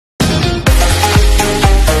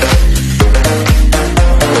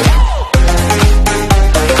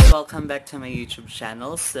welcome back to my YouTube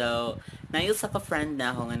channel. So, naisa ka friend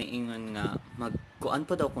na ako nga niingon nga magkuan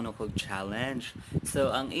po daw kuno kog challenge.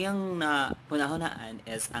 So, ang iyang na punahunaan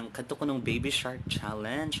is ang kadto kunong baby shark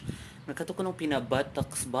challenge. Nagkadto kunong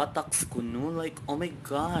pinabatox kuno, like oh my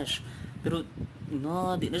gosh. Pero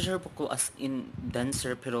no, di na sure po ko as in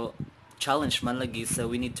dancer, pero challenge man lagi, so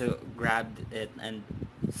we need to grab it and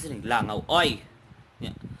sinig langaw. Oy.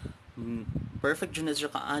 Yeah. Perfect jud na siya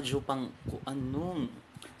kaadyo pang kuanong.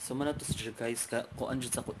 So man to siya guys ka kuan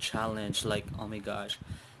jud sa ko challenge, like oh my gosh.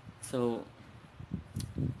 So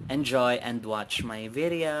enjoy and watch my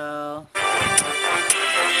video.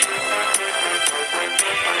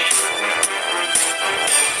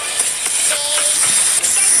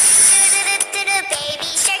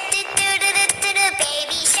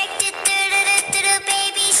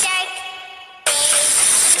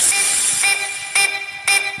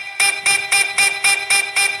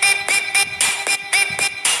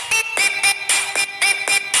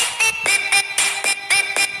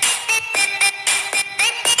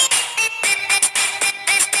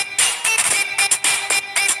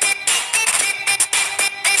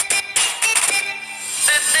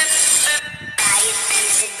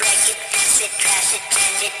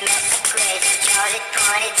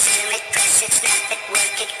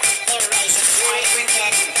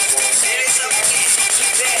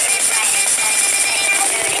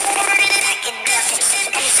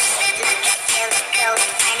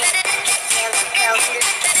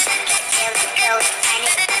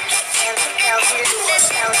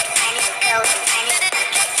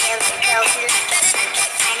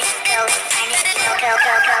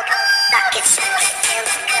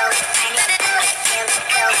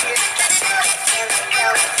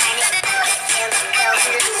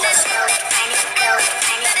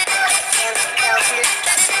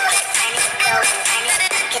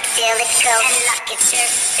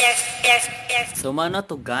 So mao na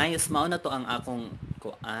to guys, mao na to ang akong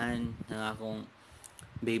kuan, ang akong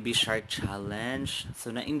baby shark challenge. So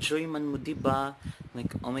na-enjoy man mo diba? Like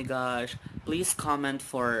oh my gosh, please comment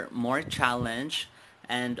for more challenge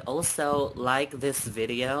and also like this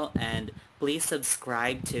video and please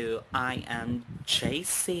subscribe to I am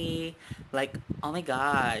JC. Like oh my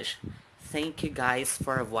gosh. Thank you guys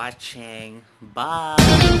for watching. Bye.